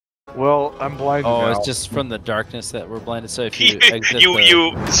Well, I'm blinded now. Oh, it's just from the darkness that we're blinded. So if you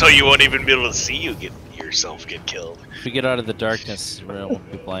So you won't even be able to see yourself get killed. if we get out of the darkness, we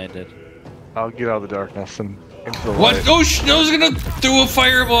won't be blinded. I'll get out of the darkness and into the What? light. Oh, Snow's gonna throw a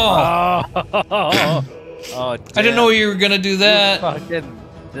fireball! Oh, I didn't know you were gonna do that. Fucking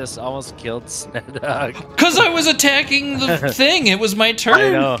this almost killed Snedog. Cause I was attacking the thing. It was my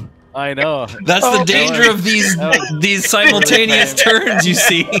turn. I know. That's the danger of these simultaneous turns. You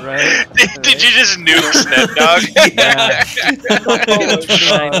see. Right? Did you just nuke Sned Dog? Yeah.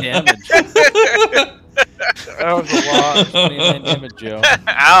 29 damage. That was a lot. 29 damage, Joe.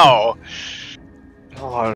 Ow. Oh,